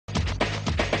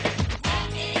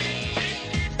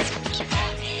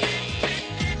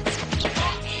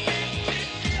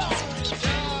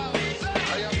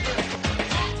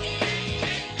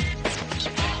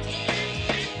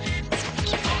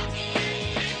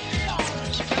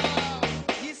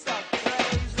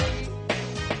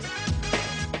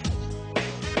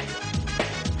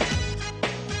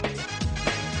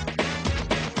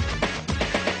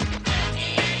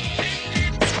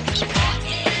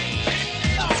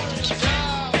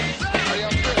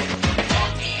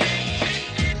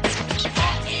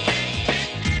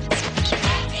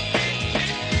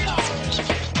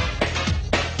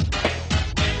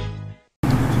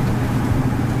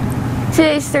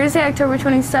Thursday, October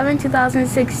 27,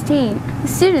 2016.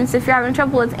 Students, if you're having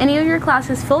trouble with any of your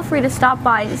classes, feel free to stop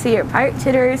by and see your pirate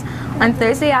tutors on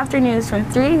Thursday afternoons from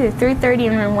 3 to 3:30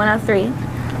 in room 103.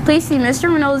 Please see Mr.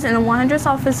 Reynolds in the 100th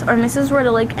office or Mrs.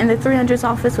 Rudelick in the 300th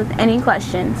office with any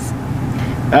questions.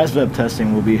 ASVAB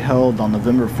testing will be held on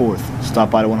November 4th.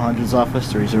 Stop by the 100th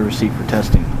office to reserve a seat for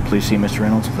testing. Please see Mr.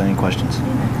 Reynolds with any questions.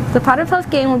 The Powder Puff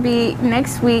game will be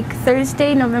next week,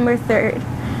 Thursday, November 3rd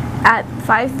at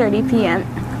 5:30 p.m.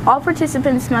 All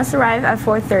participants must arrive at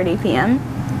 4:30 p.m.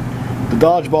 The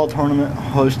dodgeball tournament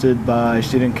hosted by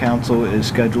Student Council is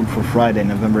scheduled for Friday,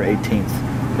 November 18th.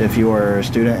 If you are a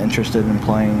student interested in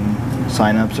playing,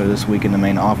 sign-ups are this week in the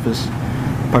main office.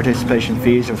 Participation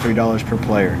fees are $3 per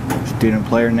player. Student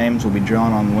player names will be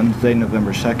drawn on Wednesday,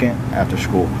 November 2nd after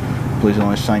school. Please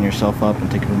only sign yourself up and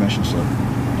take a permission slip.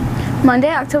 Monday,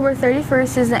 October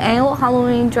 31st is the annual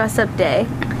Halloween dress-up day,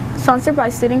 sponsored by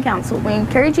Student Council. We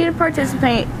encourage you to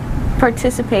participate,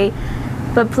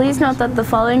 but please note that the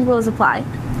following rules apply.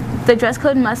 The dress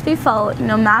code must be followed.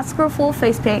 No mask or full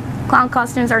face paint. Clown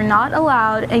costumes are not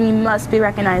allowed, and you must be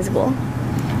recognizable.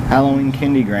 Halloween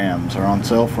candygrams are on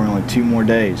sale for only 2 more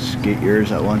days. Get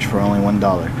yours at lunch for only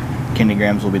 $1.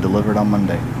 Candygrams will be delivered on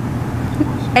Monday.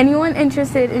 Anyone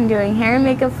interested in doing hair and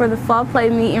makeup for the fall play,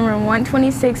 meet in room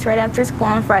 126 right after school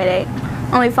on Friday.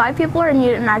 Only 5 people are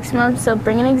needed maximum, so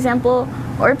bring an example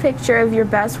or picture of your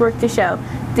best work to show.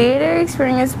 Theater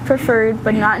experience preferred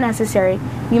but not necessary.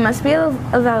 You must be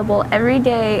available every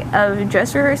day of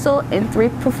dress rehearsal in 3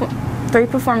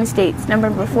 performance dates,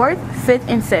 November 4th, 5th,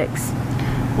 and 6th.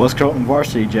 West Carrollton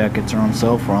varsity jackets are on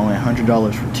sale for only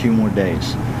 $100 for 2 more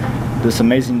days. This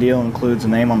amazing deal includes a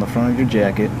name on the front of your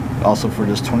jacket. Also, for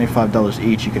just $25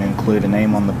 each, you can include a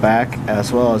name on the back,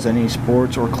 as well as any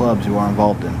sports or clubs you are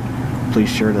involved in. Please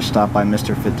sure to stop by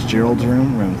Mr. Fitzgerald's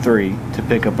room, room 3, to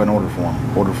pick up an order form.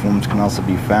 Order forms can also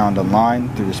be found online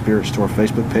through the Spirit Store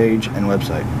Facebook page and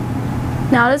website.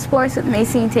 Now to sports with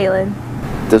Macy and Taylor.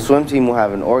 The swim team will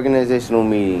have an organizational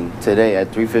meeting today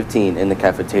at 3:15 in the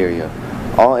cafeteria.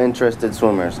 All interested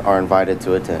swimmers are invited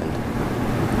to attend.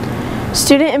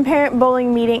 Student and parent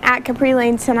bowling meeting at Capri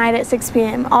Lane tonight at 6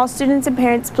 p.m. All students and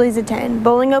parents please attend.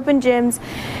 Bowling Open Gyms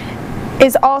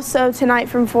is also tonight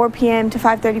from 4 p.m. to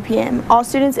 5:30 p.m. All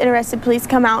students interested please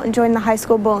come out and join the high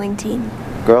school bowling team.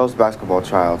 Girls basketball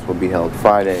tryouts will be held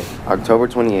Friday, October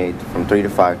 28th from 3 to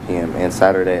 5 p.m. and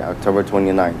Saturday, October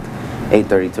 29th,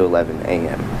 8:30 to 11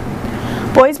 a.m.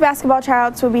 Boys basketball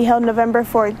tryouts will be held November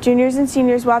 4th. Juniors and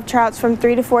seniors will have tryouts from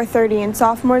 3 to 4:30, and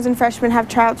sophomores and freshmen have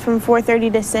tryouts from 4:30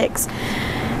 to 6.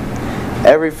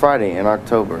 Every Friday in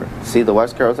October, see the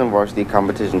West Carrollton varsity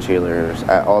competition cheerleaders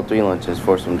at all 3 lunches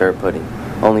for some dirt pudding.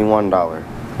 Only $1.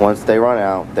 Once they run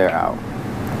out, they're out.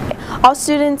 All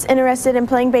students interested in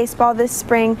playing baseball this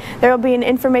spring, there will be an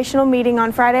informational meeting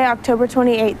on Friday, October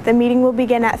 28th. The meeting will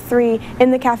begin at 3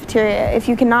 in the cafeteria. If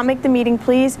you cannot make the meeting,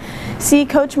 please see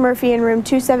Coach Murphy in room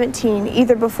 217,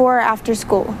 either before or after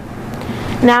school.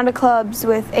 Now to clubs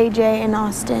with AJ and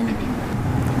Austin.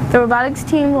 The robotics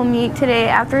team will meet today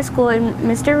after school in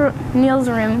Mr. Neal's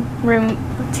room, room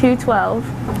 212.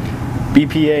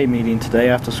 BPA meeting today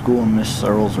after school in Miss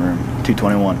Earl's room,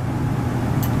 221.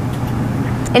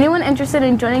 Anyone interested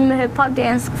in joining the hip-hop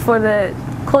dance for the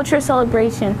culture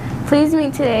celebration, please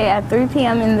meet today at 3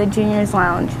 p.m. in the Juniors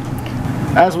Lounge.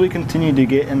 As we continue to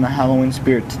get in the Halloween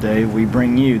spirit today, we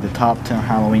bring you the top 10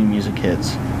 Halloween music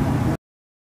hits.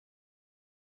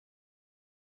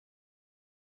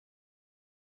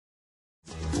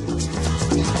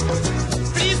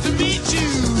 Pleased to meet you.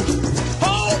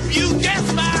 Hope you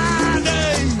guess my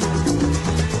name.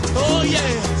 Oh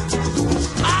yeah.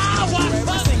 I was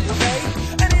buzzing, okay?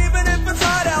 And even if it's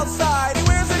hot outside, he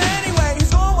wears it anyway.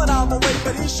 He's on when I'm awake,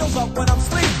 but he shows up when I'm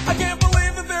asleep. I can't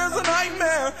believe that there's a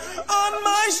nightmare on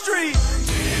my street.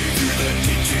 Through the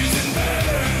ditches and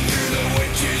burn, through the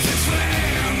witches and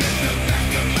slam in the back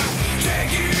of my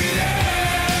take you there.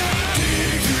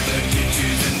 Dig through the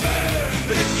ditches and burn.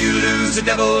 But if you lose, the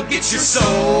devil gets your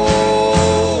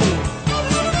soul.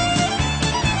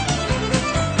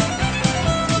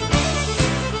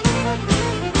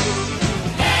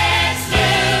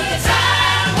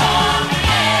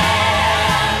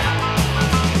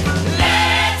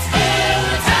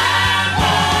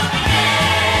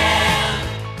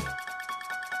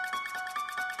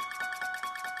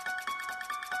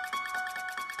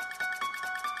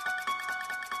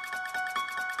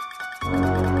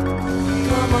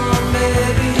 Come on,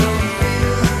 baby, don't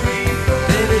feel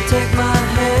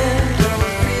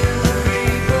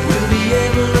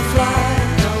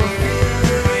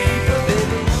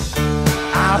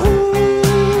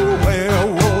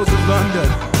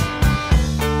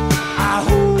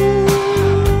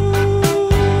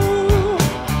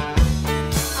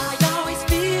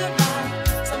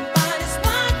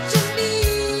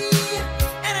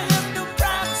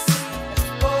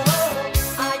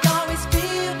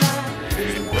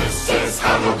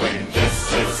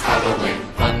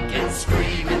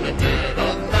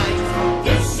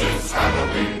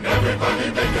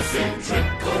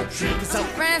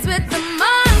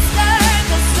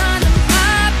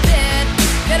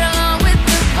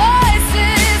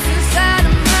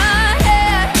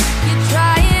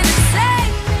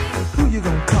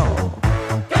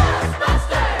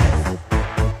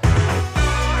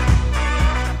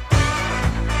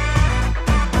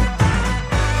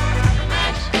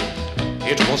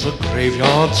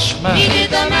graveyard smash. He did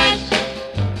the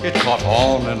mash. It caught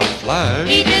on in a flash.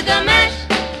 He did the mash.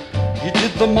 He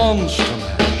did the monster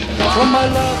mash. From my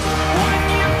left.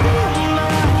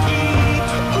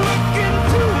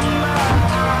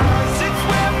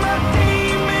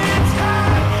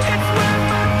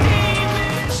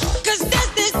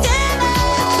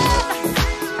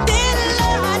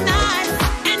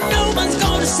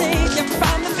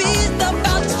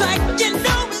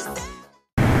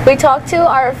 We talked to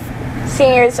our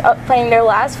seniors playing their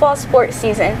last fall sports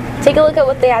season. Take a look at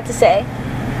what they had to say.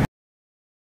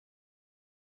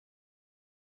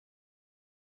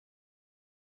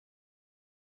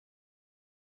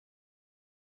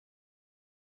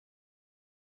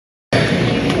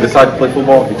 Decided to play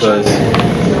football because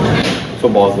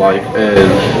football is life,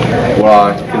 and will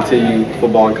I continue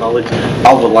football in college?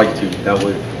 I would like to.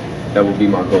 That would be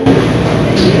my goal.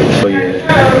 So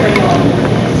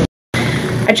yeah.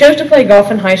 I chose to play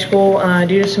golf in high school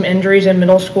due to some injuries in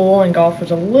middle school, and golf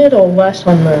was a little less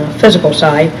on the physical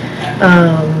side.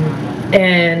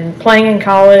 And playing in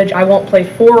college, I won't play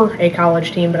for a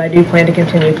college team, but I do plan to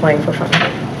continue playing for fun.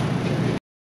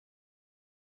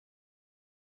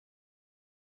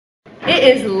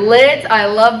 It is lit. I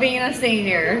love being a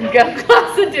senior. Go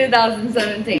class of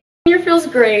 2017. Senior feels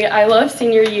great. I love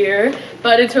senior year,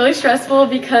 but it's really stressful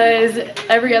because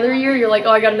every other year you're like,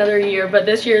 oh, I got another year, but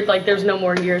this year, like, there's no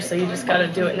more years, so you just gotta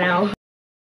do it now.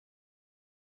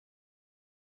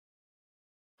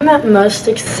 I'm most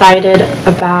excited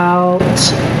about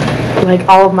like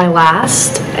all of my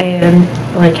last and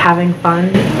like having fun,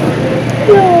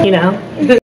 you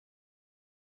know.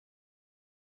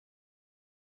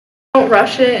 Don't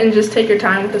rush it and just take your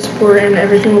time with the sport and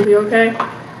everything will be okay.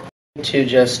 To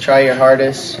just try your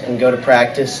hardest and go to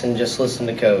practice and just listen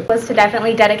to coach. Was to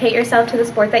definitely dedicate yourself to the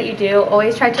sport that you do.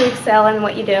 Always try to excel in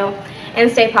what you do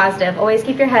and stay positive. Always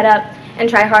keep your head up and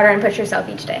try harder and push yourself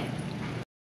each day.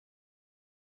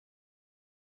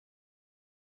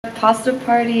 Pasta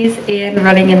parties and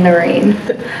running in the rain.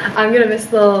 I'm gonna miss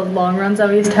the long runs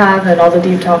I used to have and all the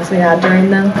deep talks we had during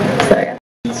them. So yeah.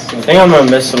 The thing I'm gonna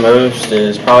miss the most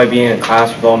is probably being in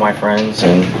class with all my friends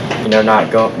and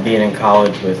not being in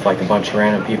college with like a bunch of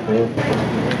random people.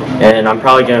 And I'm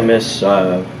probably gonna miss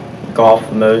golf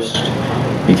the most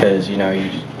because you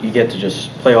get to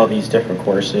just play all these different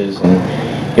courses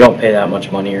and you don't pay that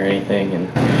much money or anything,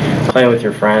 and playing with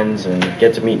your friends and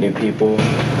get to meet new people.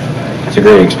 It's a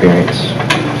great experience.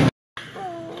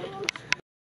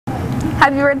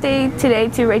 Happy birthday today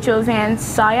to Rachel Van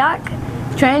Syak,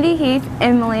 Trinity Heath,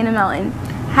 and Melina Mellon.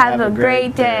 Have a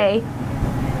great day.